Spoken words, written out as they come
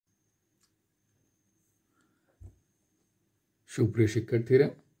সুপ্রিয় শিক্ষার্থীরা,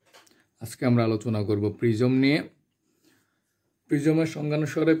 আজকে আমরা আলোচনা করব প্রিজম নিয়ে। প্রিজমের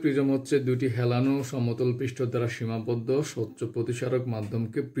সংজ্ঞানুসারে প্রিজম হচ্ছে দুটি হেলানো সমতল পৃষ্ঠ দ্বারা সীমাবদ্ধ স্বচ্ছ প্রতিসারক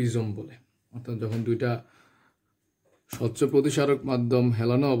মাধ্যমকে প্রিজম বলে। অর্থাৎ যখন দুইটা স্বচ্ছ প্রতিসারক মাধ্যম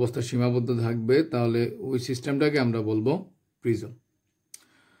হেলানো অবস্থায় সীমাবদ্ধ থাকবে তাহলে ওই সিস্টেমটাকে আমরা বলবো প্রিজম।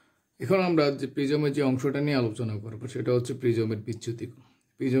 এখন আমরা যে প্রিজমের যে অংশটা নিয়ে আলোচনা করবো সেটা হচ্ছে প্রিজমের বিচ্যুতি কোণ।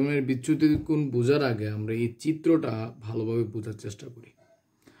 প্রিজমের বিচ্যুতি কোণ বোঝার আগে আমরা এই চিত্রটা ভালোভাবে বোঝার চেষ্টা করি।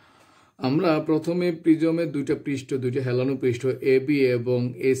 আমরা প্রথমে প্রিজমের দুইটা হেলানো পৃষ্ঠ এবি এবং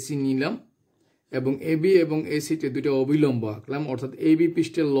এসি নিলাম এবং এবি এবং এসিতে দুইটা অবিলম্ব আঁকলাম, অর্থাৎ এবি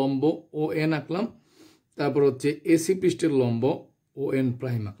পৃষ্ঠের লম্ব ও এন আঁকলাম, তারপর হচ্ছে এসি পৃষ্ঠের লম্ব ও এন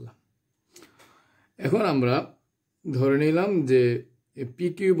প্রাইম আঁকলাম। এখন আমরা ধরে নিলাম যে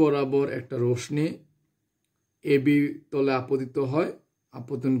পিকিউ বরাবর একটা রশ্মি এবি তলে আপতিত হয়,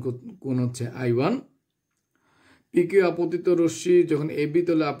 আপতন কোণ হচ্ছে I1। পিকিউ আপতিত রশ্মি যখন এবি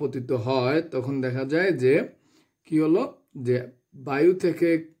তলে আপতিত হয় তখন দেখা যায় যে কি হলো, যে বায়ু থেকে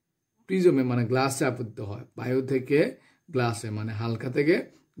প্রিজমে মানে গ্লাসে আপতিত হয়, বায়ু থেকে গ্লাসে মানে হালকা থেকে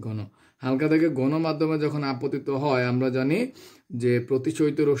ঘন, হালকা থেকে ঘন মাধ্যমে যখন আপতিত হয় আমরা জানি যে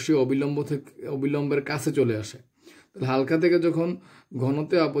প্রতিসরিত রশ্মি অবিলম্বের কাছে চলে আসে। তাহলে হালকা থেকে যখন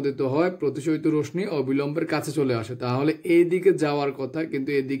ঘনতে আপতিত হয় প্রতিসরিত রশ্মি অবিলম্বের কাছে চলে আসে, তাহলে এই দিকে যাওয়ার কথা কিন্তু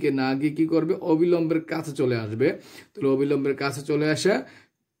এদিকে না গিয়ে কি করবে, অবিলম্বের কাছে চলে আসবে। তাহলে অবিলম্বের কাছে চলে আসা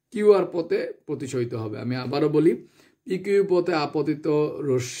কিউআর পথে প্রতিসরিত হবে। আমি আবারও বলি, পিকিউ পথে আপতিত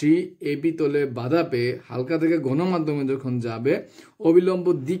রশ্মি এবি তলে বাধা পেয়ে হালকা থেকে ঘন মাধ্যমে যখন যাবে অবিলম্ব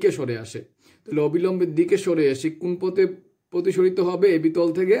দিকে সরে আসে। তাহলে অবিলম্বের দিকে সরে এসে কোন পথে প্রতিসরিত হবে, এবি তল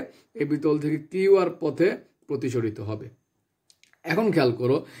থেকে কিউআর পথে প্রতিসরিত হবে। এখন খেয়াল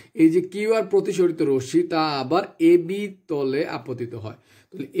করো, এই যে কিউআর প্রতিসরিত রশ্মি তা আবার এবি তলে আপতিত হয়।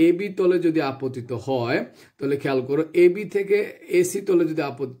 তাহলে এবি তলে যদি আপতিত হয় তাহলে খেয়াল করো, এবি থেকে এসি তলে যদি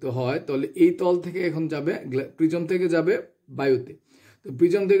আপতিত হয় তাহলে এই তল থেকে এখন যাবে প্রিজম থেকে যাবে বায়ুতে। তো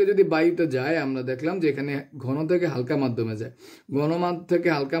প্রিজম থেকে যদি বায়ুতে যায় আমরা দেখলাম যে এখানে ঘন থেকে হালকা মাধ্যমে যায়, ঘন থেকে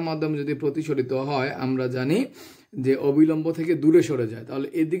হালকা মাধ্যমে যদি প্রতিসরিত হয় আমরা জানি যে অবিলম্ব থেকে দূরে সরে যায়। তাহলে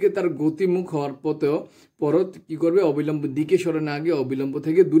এদিকে তার গতিমুখ হওয়ার পরও কি করবে, অবিলম্ব দিকে সরে না গিয়ে অবিলম্ব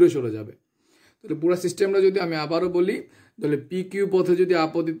থেকে দূরে সরে যাবে। তাহলে পুরো সিস্টেমটা যদি আমি আবারও বলি, তাহলে পি কিউ পথে যদি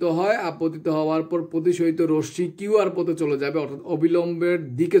আপতিত হয়, আপতিত হওয়ার পর প্রতিসরিত রশ্মি কিউ আর পথে চলে যাবে, অর্থাৎ অবিলম্বের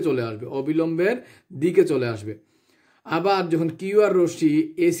দিকে চলে আসবে। আবার যখন কিউ আর রশ্মি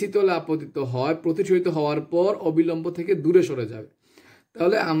এসি তলে আপতিত হয় প্রতিসরিত হওয়ার পর অবিলম্ব থেকে দূরে সরে যাবে।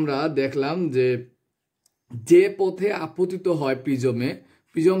 তাহলে আমরা দেখলাম যে পথে আপতিত হয়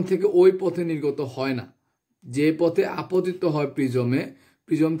প্রিজম থেকে ওই পথে নির্গত হয় না। যে পথে আপতিত হয়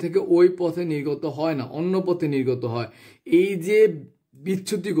প্রিজম থেকে ওই পথে নির্গত হয় না, অন্য পথে নির্গত হয়। এই যে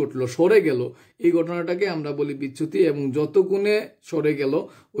বিচ্যুতি ঘটলো, সরে গেল, এই ঘটনাটাকে আমরা বলি বিচ্যুতি, এবং যত কোণে সরে গেল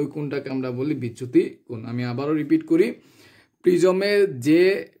ওই কোণটাকে আমরা বলি বিচ্যুতি কোণ। আমি আবারও রিপিট করি, প্রিজমে যে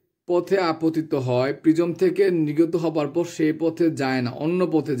পথে আপতিত হয় প্রিজম থেকে নির্গত হবার পর সেই পথে যায় না, অন্য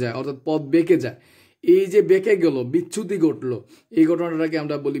পথে যায়, অর্থাৎ পথ বেঁকে যায়। এই যে বেঁকে গেল, বিচ্যুতি ঘটলো, এই ঘটনাটাকে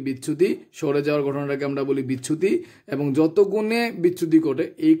আমরা বলি বিচ্যুতি। সরে যাওয়ার ঘটনাটাকে আমরা বলি বিচ্যুতি, এবং যত কোণে বিচ্যুতি ঘটে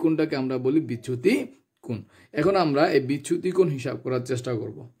এই কোণটাকে আমরা বলি বিচ্যুতি কোণ। এখন আমরা এই বিচ্যুতি কোণ হিসাব করার চেষ্টা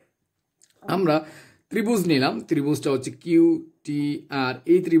করব। আমরা ত্রিভুজ নিলাম, ত্রিভুজটা হচ্ছে কিউ টি আর,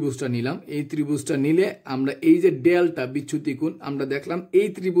 এই ত্রিভুজটা নিলাম। এই ত্রিভুজটা নিলে আমরা এই যে ডেলটা বিচ্যুতি কোণ আমরা দেখলাম এই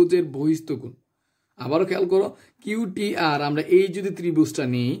ত্রিভুজের বহিস্থ কোণ। আবারও খেয়াল করো, কিউ টি আর আমরা এই যদি ত্রিভুজটা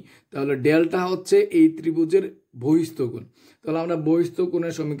নিই তাহলে ডেলটা হচ্ছে এই ত্রিভুজের বহিস্থ কোণ। তাহলে আমরা বহিস্থ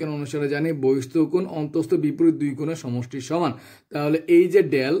কোণের সমীকরণ অনুসারে জানি বহিস্থ কোণ অন্তস্থ বিপরীত দুই কোণের সমষ্টির সমান। তাহলে এই যে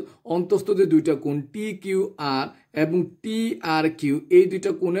ডেল অন্তস্থ যে দুইটা কোণ টি কিউ আর এবং টি আর কিউ, এই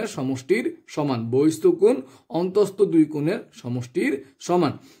দুইটা কোণের সমষ্টির সমান। বহিস্থ কোণ অন্তস্থ দুই কোণের সমষ্টির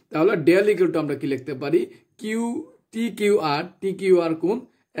সমান। তাহলে ডেল ইকুয়াল টু আমরা কি লিখতে পারি, টি কিউ আর কোণ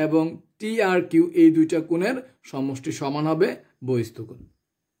এবং টি আর কিউ, এই দুইটা কোণের সমষ্টি সমান হবে বহিস্থ কোণ।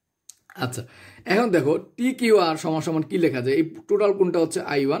 আচ্ছা, এখন দেখো টি কিউ আর সমান কি লেখা যায়, এই টোটাল কোণটা হচ্ছে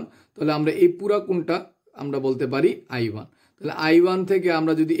I1, তাহলে আমরা এই পুরা কোণটা আমরা বলতে পারি I1। তাহলে I1 থেকে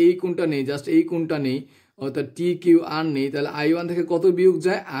আমরা যদি এই কোণটা নেই, জাস্ট এই কোণটা নেই, অর্থাৎ টি কিউ আর নেই, তাহলে I1 থেকে কত বিয়োগ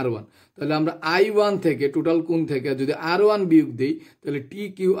যায়, R1। তাহলে আমরা I1 থেকে টোটাল কোণ থেকে যদি R1 বিয়োগ দিই তাহলে টি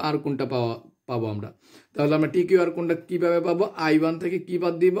কিউ আর কোণটা পাবো আমরা। তাহলে আমরা টি কিউ আর কোণটা কিভাবে পাবো, I1 থেকে কি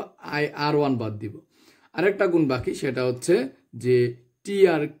বাদ দিব, R1 বাদ দিব। আরেকটা কোণ বাকি, সেটা হচ্ছে যে টি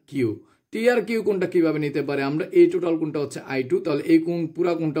আর কিউ কোণটা কিভাবে নিতে পারে আমরা, এই টোটাল কোণটা হচ্ছে I2, তাহলে এই কোণ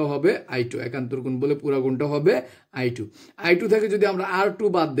পুরা কোণটাও হবে I2, একান্তর কোণ বলে পুরা কোণটা হবে I2 থেকে যদি আমরা R2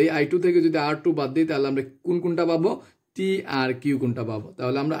 বাদ দিই, I2 থেকে যদি R2 বাদ দিই তাহলে আমরা কোনটা পাবো, টি আর কিউ কোণটা পাবো।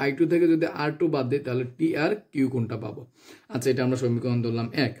 তাহলে আমরা I2 থেকে যদি R2 বাদ দিই তাহলে টি আর কিউ কোণটা পাবো। আচ্ছা, এটা আমরা সমীকরণ ধরলাম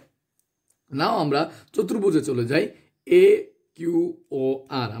 1। নাও আমরা চতুর্ভুজে চলে যাই, এ কিউ ও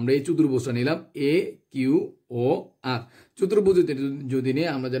আর। আমরা এই চতুর্ভুজটা নিলাম এ কিউ ও আর। চতুর্ভুজে যদি নিয়ে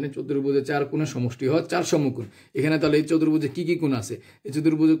আমরা জানি চতুর্ভুজে 4 কোণের সমষ্টি হয় 4 সমকোণ। এখানে তাহলে এই চতুর্ভুজে কি কি কোণ আছে? এই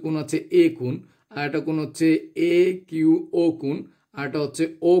চতুর্ভুজে কোণ আছে এ কোণ, আর একটা কোণ হচ্ছে এ কিউ ও কোণ, আর একটা হচ্ছে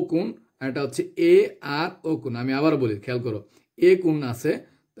ও কোণ, আর একটা হচ্ছে এ আর ও কোণ। আমি আবার বলি, খেয়াল করো, এ কোণ আছে,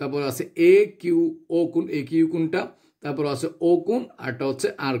 তারপর আছে এ কিউ ও কোণ, এ কিউ কোণটা, তারপর আছে ও কোণ, আরটা হচ্ছে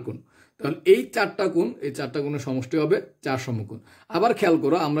আর কোণ। তাহলে এই 4টা কোণ, এই 4টা কোণের সমষ্টি হবে 4 সমকোণ। আবার খেয়াল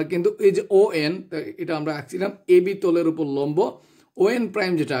করো, আমরা কিন্তু এই যে ও এন, এটা আমরা আঁকছিলাম এ বি তলের উপর লম্ব, ও এন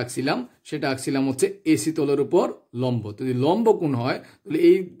প্রাইম যেটা আঁকছিলাম সেটা আঁকছিলাম হচ্ছে এসি তলের উপর লম্ব। যদি লম্ব কোণ হয় তাহলে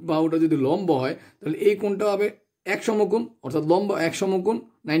এই বাহুটা যদি লম্ব হয় তাহলে এই কোণটা হবে 1 সমকোণ, অর্থাৎ লম্ব 1 সমকোণ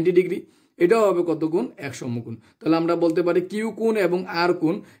 90 ডিগ্রি। এটাও হবে কত কোণ? 1 সমকোণ। তাহলে আমরা বলতে পারি কিউ কোণ এবং আর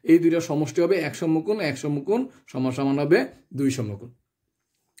কোণ এই দুইটা সমষ্টি হবে 1 সমকোণ, 1 সমকোণ সমান হবে 2 সমকোণ।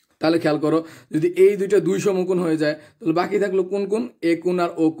 তাহলে খেয়াল করো, যদি এই দুইটা 2 সমকোণ হয়ে যায় তাহলে বাকি থাকলো কোন কোণ? এ কোণ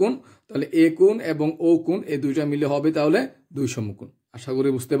আর ও কোণ। তাহলে এ কোণ এবং ও কোণ এই দুইটা মিলে হবে তাহলে 2 সমকোণ। আশা করি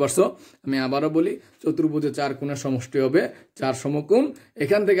বুঝতে পারছো। আমি আবারও বলি, চতুর্ভুজে 4 কোণের সমষ্টি হবে 4 সমকোণ।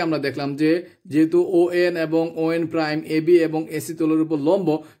 এখান থেকে আমরা দেখলাম যে যেহেতু ও এন এবং O N prime A B এবং এসি তলের উপর লম্ব,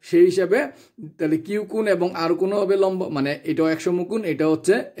 সেই হিসাবে তাহলে কিউ কোণ এবং আর কোণও হবে লম্ব, মানে এটাও 1 সমকোণ, এটা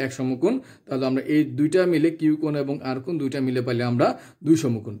হচ্ছে 1 সমকোণ। তাহলে আমরা এই দুইটা মিলে কিউ কোণ এবং আর কোণ দুইটা মিলে পাইলে আমরা 2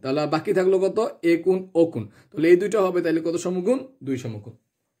 সমকোণ। তাহলে বাকি থাকলো কত? এ কোণ ও কোণ। তাহলে এই দুইটা হবে তাহলে কত সমকোণ? 2 সমকোণ।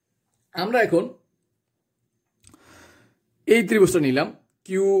 আমরা এখন এই ত্রিভুজটা নিলাম,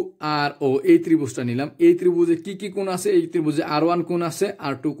 কিউ আর ও, এই ত্রিভুজটা নিলাম। এই ত্রিভুজে কি কি কোণ আছে? এই ত্রিভুজে R1 কোণ আছে,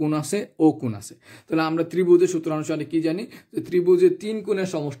 R2 কোণ আছে, ও কোণ আছে। তাহলে আমরা ত্রিভুজের সূত্র অনুসারে কি জানি? যে ত্রিভুজের 3 কোণের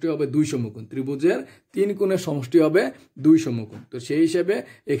সমষ্টি হবে 2 সমকোণ। ত্রিভুজের 3 কোণের সমষ্টি হবে 2 সমকোণ। তো সেই হিসেবে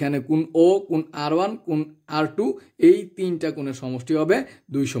এখানে কোণ ও, কোণ R1, কোণ R2, এই 3টা কোণের সমষ্টি হবে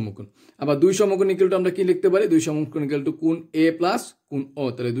 2 সমকোণ। আবার 2 সমকোণ ইকুয়াল টু আমরা কি লিখতে পারি? 2 সমকোণ ইকুয়াল টু কোণ এ প্লাস কোণ ও।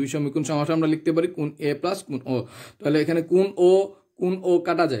 তাহলে 2 সমকোণ সমান আমরা লিখতে পারি কোণ এ প্লাস কোণ ও। তাহলে এখানে কোণ ও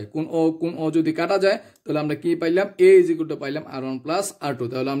কাটা যায়, কোণ ও যদি কাটা যায় তাহলে আমরা কি পাইলাম? এ ইজ ইকুয়াল টু পাইলাম R1 প্লাস R2।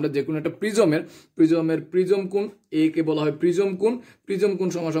 তাহলে আমরা যে কোনো একটা প্রিজম কোণ, এ কে বলা হয় প্রিজম কোণ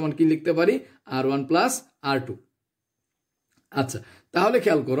সমান কি লিখতে পারি? R1 plus R2। আচ্ছা, তাহলে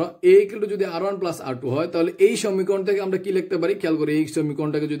খেয়াল করো, এ ইকুয়াল টু যদি R1 প্লাস R2 হয় তাহলে এই সমীকরণ থেকে আমরা কি লিখতে পারি? খেয়াল করো, এই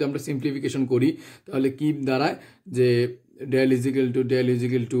সমীকরণটাকে যদি আমরা সিম্পলিফিকেশন করি তাহলে কি দাঁড়ায়? যে del is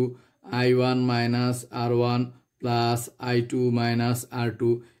equal to I1 minus R1 plus I2 minus R2।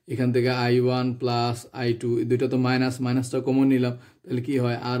 এখান থেকে I1 প্লাস I2, দুইটা তো মাইনাসটা কমন নিলাম, তাহলে কি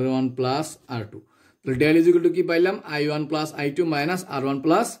হয়? R1 plus R2। তাহলে ডেল ইজ ইকুয়াল টু কি পাইলাম? I1 plus I2 minus R1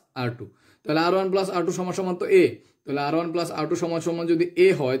 plus R2। তাহলে R1 প্লাস R2 সমান তো এ। তাহলে R1 প্লাস R2 সমান যদি এ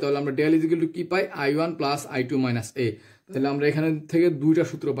হয় তাহলে আমরা ডেল ইজ ইকুয়াল টু কি পাই? I1 প্লাস I2 মাইনাস এ। তাহলে আমরা এখানে থেকে দুইটা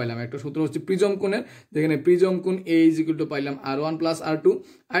সূত্র পাইলাম। একটা সূত্র হচ্ছে প্রিজম কোণের, যেখানে প্রিজম কোণ এ ইজ ইকুয়াল টু পাইলাম R1 প্লাস R2।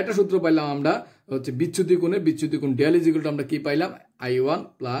 আরেকটা সূত্র পাইলাম আমরা হচ্ছে বিচ্যুতি কোণের, বিচ্যুতি কোণ ডেল ইজ ইকুয়াল টু আমরা কি পাইলাম? I1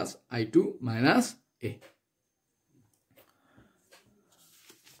 প্লাস I2 মাইনাস এ।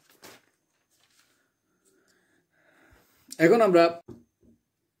 এখন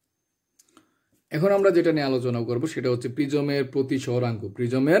আমরা যেটা নিয়ে আলোচনা করব সেটা হচ্ছে প্রিজমের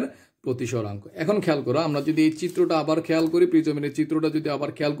প্রতিসরাঙ্ক। এখন খেয়াল করো, আমরা যদি এই চিত্রটা আবার খেয়াল করি, প্রিজমের এই চিত্রটা যদি আবার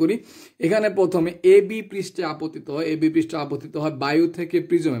খেয়াল করি, এখানে প্রথমে এ বি পৃষ্ঠে আপতিত হয় বায়ু থেকে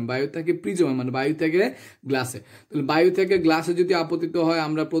প্রিজমে, মানে বায়ু থেকে গ্লাসে। তাহলে বায়ু থেকে গ্লাসে যদি আপতিত হয়,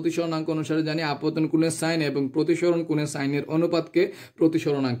 আমরা প্রতিসরণাঙ্ক অনুসারে জানি আপতন কোণের সাইন এবং প্রতিসরণ কোণের সাইনের অনুপাতকে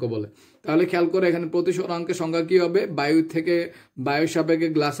প্রতিসরণাঙ্ক বলে। তাহলে খেয়াল করে, এখানে প্রতিসরণাঙ্কের সংজ্ঞা কি হবে? বায়ু সাপেক্ষে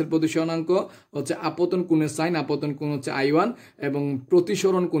গ্লাসের প্রতিসরণাঙ্ক হচ্ছে আপতন কোণের সাইন, আপতন কোণ হচ্ছে I1, এবং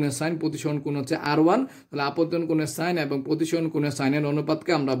প্রতিসরণ কোণের কোণ হচ্ছে R1। তাহলে আপতন কোণের সাইন এবং প্রতিসরণ কোণের সাইনের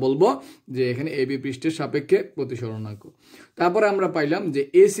অনুপাতকে আমরা বলবো যে এখানে এবি পৃষ্ঠের সাপেক্ষে প্রতিসরণাঙ্ক। তারপরে আমরা পাইলাম যে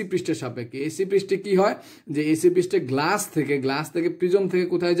এসি পৃষ্ঠের সাপেক্ষে, এসি পৃষ্ঠে কি হয়? যে এসি পৃষ্ঠে গ্লাস থেকে প্রিজম থেকে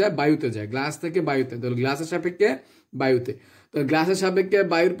কোথায় যায়? বায়ুতে যায়, গ্লাস থেকে বায়ুতে। তাহলে গ্লাসের সাপেক্ষে বায়ুতে। তো গ্লাসের সাপেক্ষে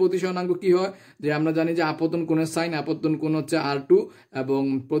বায়ুর প্রতিসরণাঙ্ক কি হয়? যে আমরা জানি যে আপতন কোণের সাইন, আপতন কোণ হচ্ছে R2 এবং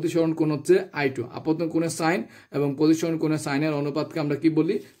প্রতিসরণ কোণ হচ্ছে I2। আপতন কোণের সাইন এবং প্রতিসরণ কোণের সাইনের অনুপাতকে আমরা কি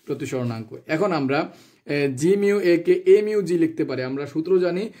বলি? প্রতিসরণাঙ্ক। এখন আমরা জি মিউ এ কে এ মিউ জি লিখতে পারি। আমরা সূত্র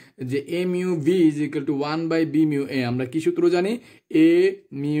জানি যে এ mu V is equal to 1 by B mu এ। আমরা কি সূত্র জানি? এ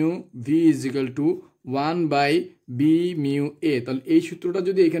mu V is equal to 1 by B mu এ। তাহলে এই সূত্রটা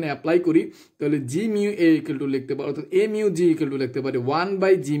যদি এখানে অ্যাপ্লাই করি তাহলে G mu A equal to লিখতে পারি, অর্থাৎ এ মিউ জি ইকুয়াল টু লিখতে পারি 1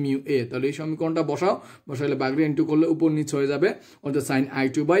 বাই জি মিউ এ। তাহলে এই সমীকরণটা বসাইলে বাগড়ি ইন্টু করলে উপর নিচ হয়ে যাবে, অর্থাৎ সাইন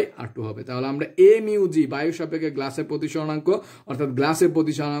i2 বাই r2 হবে। তাহলে আমরা এ মিউ জি বায়ুর সাপেক্ষে গ্লাসের প্রতিসরণাঙ্ক, অর্থাৎ গ্লাসের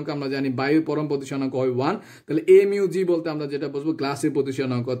প্রতিসরণাঙ্ক আমরা জানি বায়ুর পরম প্রতিসরণাঙ্ক হয় 1। তাহলে এ মিউ জি বলতে আমরা যেটা বুঝবো গ্লাসের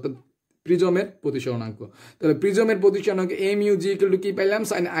প্রতিসরণাঙ্ক, অর্থাৎ প্রিজমের প্রতিসরণাঙ্ক। তাহলে প্রিজমের প্রতিসরণাঙ্ক এ মিউ জি ইকুয়াল টু কি পাইলাম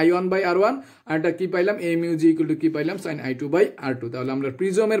সাইন i1 বাই r1, আর এটা কি পাইলাম এ মিউ জি ইকুয়াল টু কি পাইলাম সাইন i2 বাই r2। তাহলে আমরা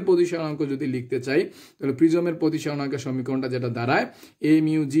প্রিজমের প্রতিসরণাঙ্ক যদি লিখতে চাই তাহলে প্রিজমের প্রতিসরণাঙ্কের সমীকরণটা যেটা দাঁড়ায় এ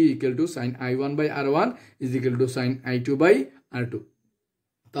mu G equal to sign i1 by r1 is equal to sign i2 by r2।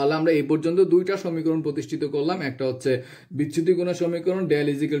 তাহলে আমরা এই পর্যন্ত দুইটা সমীকরণ প্রতিষ্ঠিত করলাম, একটা হচ্ছে বিচ্যুতি কোণের সমীকরণ del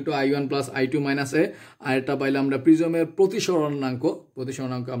is equal to i1 plus i2 minus এ, আর এটা পাইলাম আমরা প্রিজমের প্রতিসরণাঙ্ক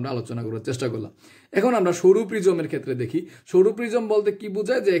আমরা আলোচনা করার চেষ্টা করলাম। এখন আমরা সরু প্রিজমের ক্ষেত্রে দেখি, সরু প্রিজম বলতে কি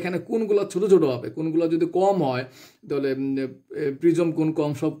বোঝায়, যে এখানে কোণগুলো ছোট ছোট হবে, কোণগুলো যদি কম হয় তাহলে প্রিজম কোণ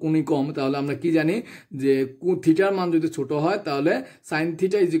কম, সব কোণই কম, তাহলে আমরা কি জানি যে থিটার মান যদি ছোট হয় তাহলে sine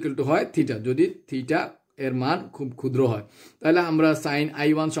theta is equal to হয় থিটা, যদি থিটা এর মান খুব ক্ষুদ্র হয়। তাহলে আমরা সাইন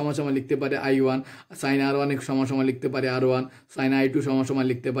i1 সমান লিখতে পারি i1, সাইন r1 সমান লিখতে পারি r1, সাইন i2 সমান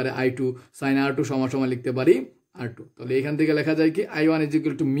লিখতে পারি i2, সাইন r2 সমান লিখতে পারি r2। তাহলে এখান থেকে লেখা যায় কি i1 is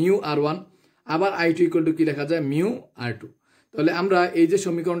equal to mu r1, আবার i2 ইকুয়াল টু কি লেখা যায় মিউ r2। তাহলে আমরা এই যে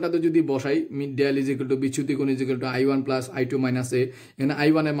সমীকরণটাতে যদি বসাই ডেল ইজ ইকুয়াল টু বিচ্যুতি কোণ is equal to i1 plus i2 minus এ, এখানে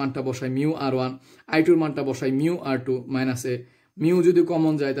i1 এর মানটা বসাই মিউ r1, i2 এর মানটা বসাই মিউ r2 মাইনাস এ। মিউ যদি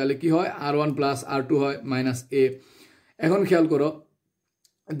কমন যায় তাহলে কি হয় r1 প্লাস r2 হয় মাইনাস এ। এখন খেয়াল করো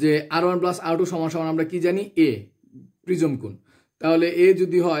যে r1 প্লাস r2 সমান আমরা কি জানি এ প্রিজম কোণ, তাহলে এ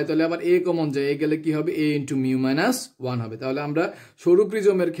যদি হয় তাহলে আবার এ কমন যায়, এ গেলে কি হবে এ ইন্টু মিউ মাইনাস 1 হবে। তাহলে আমরা সরু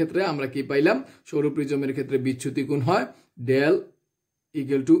প্রিজমের ক্ষেত্রে আমরা কি পাইলাম, সরু প্রিজমের ক্ষেত্রে বিচ্যুতি কোণ হয় del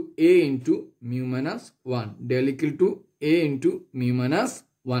equal to A into mu minus 1, del equal to A into mu minus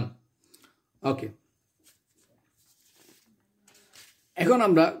 1। ওকে, এখন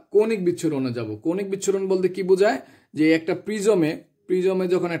আমরা কৌণিক বিচ্ছুরণে যাব। কৌণিক বিচ্ছুরণ বলতে কি বোঝায়, যে একটা প্রিজমে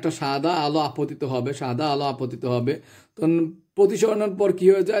যখন একটা সাদা আলো আপতিত হবে তখন প্রতিসরণের পর কি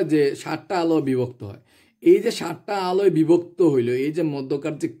হয়ে যায় যে 7টা আলো বিভক্ত হয়। এই যে 7টা আলোয় বিভক্ত হইল, এই যে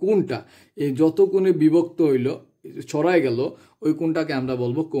মধ্যকার যে কোণটা, এই যত কোণে বিভক্ত হইল ছড়ায় গেল, ওই কোণটাকে আমরা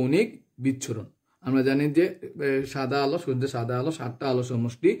বলবো কৌণিক বিচ্ছুরণ। আমরা জানি যে সাদা আলো, সূর্যের সাদা আলো 7টা আলো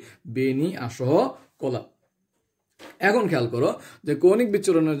সমষ্টি বেনি আসহ কলা। এখন খেয়াল করো যে কৌণিক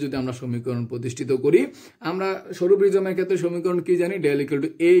বিচ্ছুরণের যদি আমরা সমীকরণ প্রতিষ্ঠিত করি, আমরা সরু প্রিজমের ক্ষেত্রে সমীকরণ কি জানি del equal to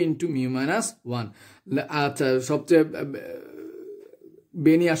A into mu minus 1। আচ্ছা, সবচেয়ে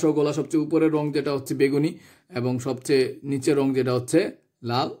বেনি আসহ গোলা সবচেয়ে উপরের রং যেটা হচ্ছে বেগুনি এবং সবচেয়ে নিচের রং যেটা হচ্ছে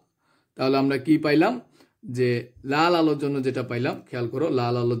লাল। তাহলে আমরা কি পাইলাম, যে লাল আলোর জন্য যেটা পাইলাম, খেয়াল করো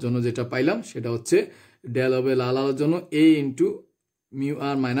লাল আলোর জন্য যেটা পাইলাম সেটা হচ্ছে ডেল হবে লাল আলোর জন্য এ ইন্টু মিউ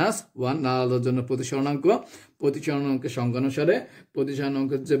আর মাইনাস 1, লাল আলোর জন্য প্রতিসরণাঙ্কের সংখ্যানুসারে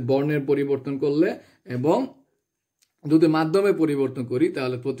প্রতিসরণাঙ্কের যে বর্ণের পরিবর্তন করলে এবং যদি মাধ্যমে পরিবর্তন করি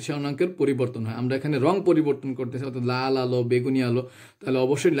তাহলে প্রতিসরণাঙ্কের পরিবর্তন হয়। আমরা এখানে রং পরিবর্তন করতেছি, অর্থাৎ লাল আলো বেগুনি আলো, তাহলে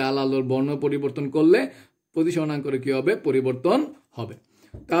অবশ্যই লাল আলোর বর্ণ পরিবর্তন করলে প্রতিসরণাঙ্কের কি হবে পরিবর্তন হবে।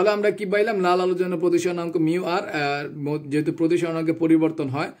 তাহলে আমরা কি পাইলাম, লাল আলোর জন্য প্রতিসরণাঙ্ক মিউ আর, যেহেতু প্রতিসরণাঙ্কের পরিবর্তন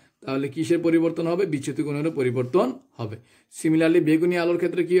হয় তাহলে কিসের পরিবর্তন হবে, বিচ্যুতি কোণেরও পরিবর্তন হবে। সিমিলারলি বেগুনি আলোর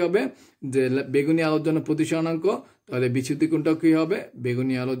ক্ষেত্রে কি হবে, যে বেগুনি আলোর জন্য প্রতিসরণাঙ্ক, তাহলে বিচ্যুতি কোণটাও কি হবে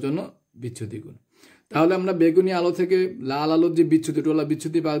বেগুনি আলোর জন্য বিচ্যুতি কোণ। তাহলে আমরা বেগুনি আলো থেকে লাল আলোর যে বিচ্যুতিটা,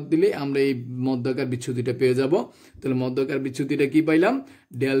 বিচ্যুতি বাদ দিলে আমরা এই মধ্যকার বিচ্যুতিটা পেয়ে যাব। তাহলে মধ্যকার বিচ্যুতিটা কি পাইলাম,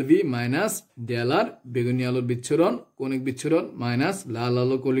 ডেল ভি মাইনাস ডেল আর, বেগুনি আলোর বিচ্ছুরণ কৌণিক বিচ্ছুরণ মাইনাস লাল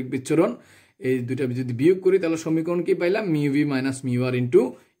আলো কৌণিক বিচ্ছুরণ, এই দুটা যদি বিয়োগ করি তাহলে সমীকরণ কি পাইলাম, মিউ ভি মাইনাস মিউ আর ইন্টু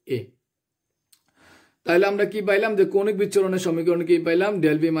এ। তাহলে আমরা কি পাইলাম, যে কৌণিক বিচ্ছুরণের সমীকরণ কি পাইলাম,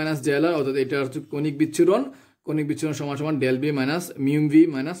 ডেল ভি মাইনাস ডেল আর, অর্থাৎ এটা হচ্ছে কৌণিক বিচ্ছুরণ সমান ডেল ভি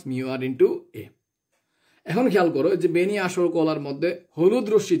মাইনাস মিউ আর ইন্টু এ। এখন খেয়াল করো যে বেনি আসর কলার মধ্যে হলুদ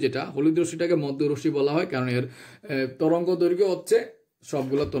রশ্মিটাকে মধ্য রশ্মি বলা হয়, কারণ এর তরঙ্গ দৈর্ঘ্য হচ্ছে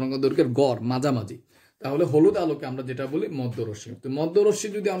সবগুলো তরঙ্গ দৈর্ঘ্যের গড় মাঝামাঝি। তাহলে হলুদ আলোকে আমরা যেটা বলি মধ্য রশ্মি। তো মধ্য রশ্মি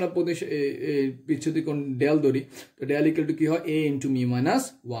যদি আমরা বিচ্যুতি কোণ ডেল ধরি, তো ডেল ইকুয়াল টু কি হয় এ ইন্টু মিউ মাইনাস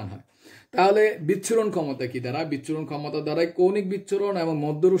 1 হয়। তাহলে বিচ্ছুরণ ক্ষমতা কি দ্বারা, বিচ্ছুরণ ক্ষমতা দ্বারাই কৌণিক বিচ্ছুরণ এবং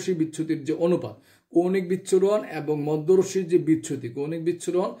মধ্যরশ্মি বিচ্যুতির যে অনুপাত, কৌণিক বিচ্ছুরণ এবং মধ্যরশ্মির যে বিচ্যুতি, কৌণিক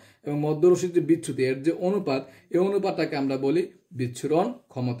বিচ্ছুরণ এবং মধ্যরশ্মির যে বিচ্যুতি, এর যে অনুপাত, এই অনুপাতটাকে আমরা বলি বিচ্ছুরণ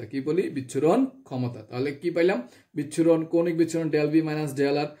ক্ষমতা। কি বলি, বিচ্ছুরণ ক্ষমতা। তাহলে কি পাইলাম, বিচ্ছুরণ কৌণিক বিচ্ছুরণ ডেল ভি মাইনাস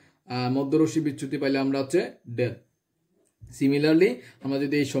ডেল আর, মধ্যরশ্মি বিচ্যুতি পাইলে আমরা হচ্ছে ডেল। সিমিলারলি আমরা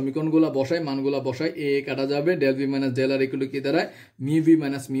যদি এই সমীকরণগুলো বসাই, মানগুলো বসাই, এ কাটা যাবে, del V minus del R equal to কি দাঁড়ায়, মিউ ভি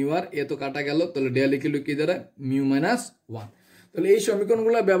মাইনাস মিউ আর, এ তো কাটা গেল, তাহলে ডেল ইকুয়াল টু কি দাঁড়ায়, মিউ মাইনাস 1। তাহলে এই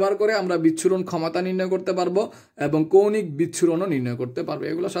সমীকরণগুলো ব্যবহার করে আমরা বিচ্ছুরণ ক্ষমতা নির্ণয় করতে পারবো এবং কৌণিক বিচ্ছুরণও নির্ণয় করতে পারবো।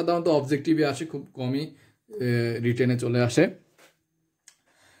 এগুলো সাধারণত অবজেক্টিভে আসে, খুব কমই রিটেনে চলে আসে।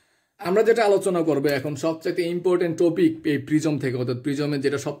 আমরা যেটা আলোচনা করবো এখন সবচাইতে ইম্পর্টেন্ট টপিক এই প্রিজম থেকে, অর্থাৎ প্রিজমে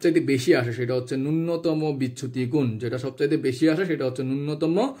যেটা সবচাইতে বেশি আসে সেটা হচ্ছে ন্যূনতম বিচ্যুতি কোণ। যেটা সবচাইতে বেশি আসে সেটা হচ্ছে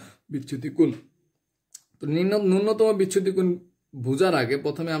ন্যূনতম বিচ্যুতি কোণ। তো ন্যূনতম বিচ্যুতি কোণ বোঝার আগে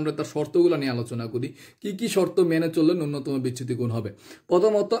প্রথমে আমরা তার শর্তগুলো নিয়ে আলোচনা করি, কি কি শর্ত মেনে চললে ন্যূনতম বিচ্যুতি কোণ হবে।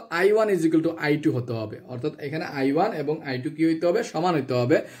 প্রথমত I1 = I2 হতে হবে, অর্থাৎ এখানে I1 এবং I2 কি হইতে হবে, সমান হইতে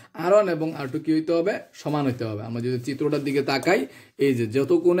হবে। R1 এবং R2 কি হইতে হবে, সমান হইতে হবে। আমরা যদি চিত্রটার দিকে তাকাই, এই যে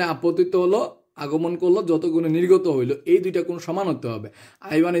যত কোণে আপতিত হলো, আগমন করলো, যত কোণে নির্গত হইলো, এই দুইটা কোণ সমান হতে হবে।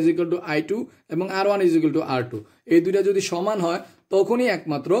 I1 = I2 এবং R1 = R2, এই দুইটা যদি সমান হয় তখনই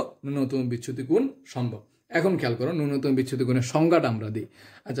একমাত্র ন্যূনতম বিচ্যুতি কোণ সম্ভব। এখন খেয়াল করো ন্যূনতম বিচ্যুতি কোণের সংজ্ঞাটা আমরা দিই।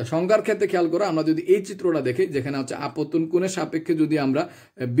 আচ্ছা, সংজ্ঞার ক্ষেত্রে খেয়াল করো, আমরা যদি এই চিত্রটা দেখি যেখানে হচ্ছে আপতন কোণের সাপেক্ষে যদি আমরা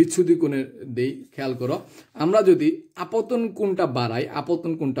বিচ্যুতি কোণের দেই, খেয়াল করো আমরা যদি আপতন কোণটা বাড়াই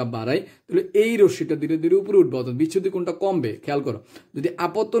তাহলে এই রশ্মিটা ধীরে ধীরে উপরে উঠবে, অর্থাৎ বিচ্যুতি কোণটা কমবে। খেয়াল করো, যদি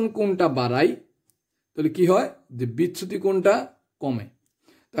আপতন কোণটা বাড়াই তাহলে কি হয়, যে বিচ্যুতি কোণটা কমে।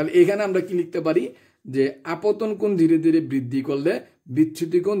 তাহলে এখানে আমরা কি লিখতে পারি, যে আপতন কোণ ধীরে ধীরে বৃদ্ধি করলে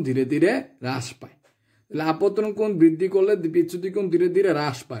বিচ্যুতি কোণ ধীরে ধীরে হ্রাস পায়। তাহলে আপতন কোণ বৃদ্ধি করলে বিচ্যুতি কোণ ধীরে ধীরে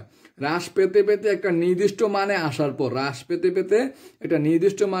হ্রাস পায়। হ্রাস পেতে পেতে একটা নির্দিষ্ট মানে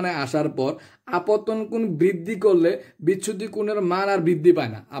আসার পর আপতন কোণ বৃদ্ধি করলে বিচ্যুতি কোণের মান আর বৃদ্ধি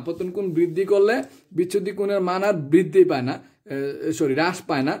পায় না। আপতন কোণ বৃদ্ধি করলে বিচ্যুতি কোণের মান আর হ্রাস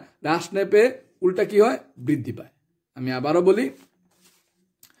পায় না। হ্রাস না পেয়ে উল্টা কি হয়, বৃদ্ধি পায়। আমি আবারও বলি,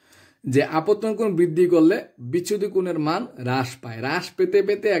 যে আপতন কোণ বৃদ্ধি করলে বিচ্যুতি কোণের মান হ্রাস পায়। হ্রাস পেতে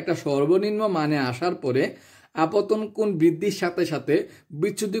পেতে একটা সর্বনিম্ন মানে আসার পরে আপতন কোণ বৃদ্ধির সাথে সাথে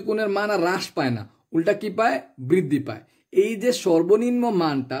বিচ্যুতি কোণের মান আর হ্রাস পায় না, উল্টা কি পায়, বৃদ্ধি পায়। এই যে সর্বনিম্ন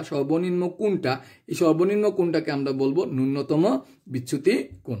কোণটা, এই সর্বনিম্ন কোণটাকে আমরা বলবো ন্যূনতম বিচ্যুতি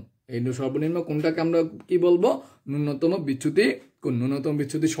কোণ। এই সর্বনিম্ন কোণটাকে আমরা কি বলবো, ন্যূনতম বিচ্যুতি কোণ। ন্যূনতম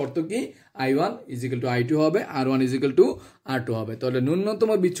বিচ্যুতি শর্ত কি, I1 = I2 হবে, R1 = R2 হবে। তাহলে ন্যূনতম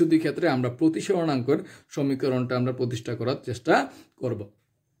বিচ্যুতির ক্ষেত্রে আমরা প্রতিসরণাঙ্কের সমীকরণটা আমরা প্রতিষ্ঠা করার চেষ্টা করব।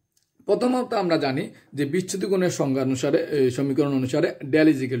 প্রথমত আমরা জানি যে বিচ্যুতি কোণের সংজ্ঞা অনুসারে, সমীকরণ অনুসারে ডেল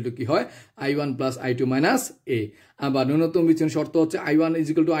 = কি হয়, I1 + I2 - A। আবার ন্যূনতম বিচ্যুতি শর্ত হচ্ছে I1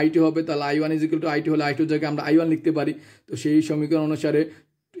 = I2 হবে। তাহলে I1 = I2 হলে I2 জায়গায় আমরা I1 লিখতে পারি। তো সেই সমীকরণ অনুসারে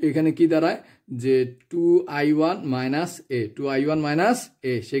এখানে কি দাঁড়ায়, যে 2I1 - A, 2I1 -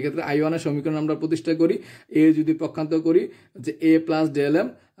 A। সেক্ষেত্রে I1 এর সমীকরণ আমরা প্রতিষ্ঠা করি, A যদি পক্ষান্তর করি যে A + del m,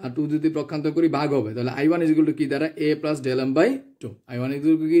 আর 2 যদি পক্ষান্তর করি ভাগ হবে। তাহলে I1 = কি দাঁড়ায়, A + del m/2। I1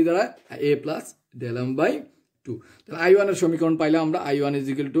 = কি দাঁড়ায়, A + del m/2। তাহলে I1 এর সমীকরণ পাইলাম আমরা, I1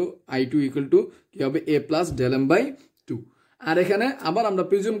 = I2 কি হবে, A + del m/2। আর এখানে আবার আমরা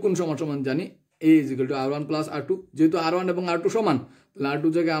প্রিজম কোণ সমান জানি, A = R1 + R2। যেহেতু R1 এবং R2 সমান, তাহলে R2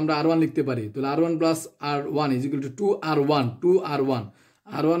 জায়গায় আমরা R1 লিখতে পারি। তাহলে R1 + R1 = 2R1।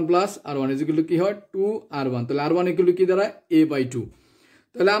 R1 + R1 কি হয়, 2R1। তাহলে R1 কি দাঁড়ায়, A/2।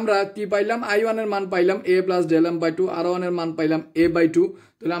 তাহলে আমরা কি পাইলাম, I1 এর মান পাইলাম A + del m/2, R1 এর মান পাইলাম A/2।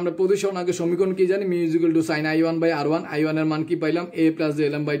 তাহলে আমরা প্রতিসরণাঙ্কের সমীকরণ কি জানি, মিউ = sin I1/R1। I1 এর মান কি পাইলাম, A +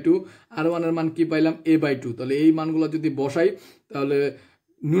 del m/2, R1 এর মান কি পাইলাম, A/2। তাহলে এই মানগুলো যদি বসাই তাহলে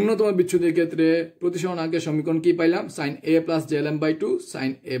ন্যূনতম বিচ্যুতির ক্ষেত্রে প্রতিসরণাঙ্কের সমীকরণ কি পাইলাম, sin A + del m/2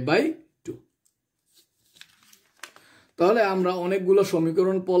 sin A/2। তাহলে আমরা অনেকগুলো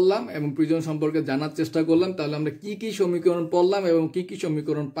সমীকরণ পড়লাম এবং প্রিজম সম্পর্কে জানার চেষ্টা করলাম। তাহলে আমরা কি কি সমীকরণ পড়লাম এবং কি কি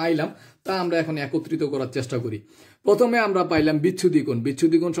সমীকরণ পাইলাম তা আমরা এখন একত্রিত করার চেষ্টা করি। প্রথমে আমরা পাইলাম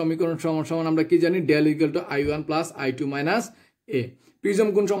বিচ্যুতি কোণ সমীকরণ সমান আমরা কি জানি, del = I1 + I2 - A। Prism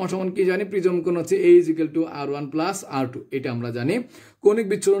কোণ সমান কি জানি, প্রিজম কোণ হচ্ছে A = R1 + R2, এটা আমরা জানি। কৌণিক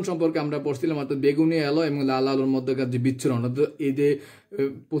বিচ্ছুরণ সম্পর্কে আমরা পড়ছিলাম, অর্থাৎ বেগুনি আলো এবং লাল আলোর মধ্যকার যে বিচ্ছুরণ, অর্থাৎ এই যে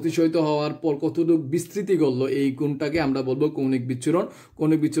প্রতিসরিত হওয়ার পর কতটুকু বিস্তৃতি করলো, এই কোণটাকে আমরা বলবো কৌণিক বিচ্ছুরণ।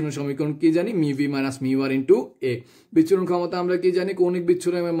 কৌণিক বিচ্ছুরণ সমীকরণ কি জানি, মিউ ভি মাইনাস মিউ আর ইন্টু এ। বিচ্ছুরণ ক্ষমতা আমরা কি জানি, কৌণিক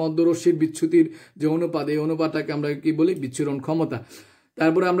বিচ্ছুরণ এবং মধ্যরশ্মির বিচ্যুতির যে অনুপাত, এই অনুপাতটাকে আমরা কি বলি, বিচ্ছুরণ ক্ষমতা।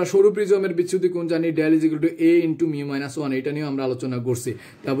 তারপরে আমরা সরু প্রিজমের বিচ্যুতি কোণ জানি, ডেল = A × μ-1, এটা নিয়ে আমরা আলোচনা করছি।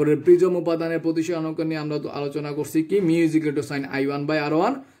 তারপরে প্রিজম উপাদানের প্রতিসরণাঙ্ক নিয়ে আমরা আলোচনা করছি কি, মিউ = sin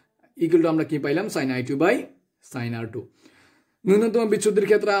I1/R1 আমরা কি পাইলাম, sin I2/sin R2। ন্যূনতম বিচ্যুতির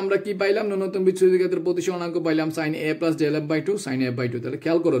ক্ষেত্রে আমরা কি পাইলাম? ন্যূনতম বিচ্যুতির ক্ষেত্রে প্রতিসরণাঙ্ক পাইলাম sin a plus del F by two sin f by two. তাহলে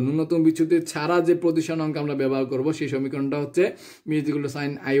খেয়াল করো, ন্যূনতম বিচ্যুতি ছাড়া যে প্রতিসরণাঙ্ক আমরা ব্যবহার করব সেই সমীকরণটা হচ্ছে m equal to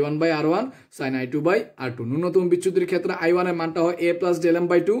sin i1 by r1 sin i2 by r2। ন্যূনতম বিচ্যুতির ক্ষেত্রে i1 এর মানটা হয় a plus del M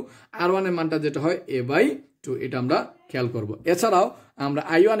by two, r1 এর মানটা যেটা হয় a বাই টু। এটা আমরা খেয়াল করব। এছাড়াও আমরা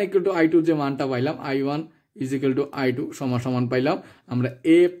i1 ইকুয়াল টু i2 যে মানটা পাইলাম, i1 is equal to i2 সমান পাইলাম আমরা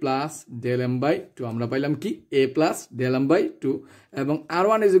a plus del M by two. আমরা পাইলাম কি a plus del M by two, এবং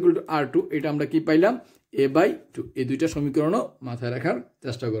r1 is equal to r2, এটা আমরা কি পাইলাম a বাই টু। এই দুইটা সমীকরণও মাথায় রাখার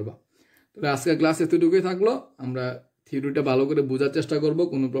চেষ্টা করবা। তাহলে আজকের ক্লাস এতটুকুই থাকলো। আমরা থিওরিটা ভালো করে বোঝার চেষ্টা করব।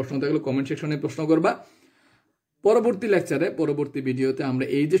 কোনো প্রশ্ন থাকলে কমেন্ট সেকশনে প্রশ্ন করবা। পরবর্তী লেকচারে, পরবর্তী ভিডিওতে আমরা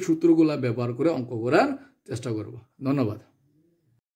এই যে সূত্রগুলা ব্যবহার করে অঙ্ক করার চেষ্টা করব। ধন্যবাদ।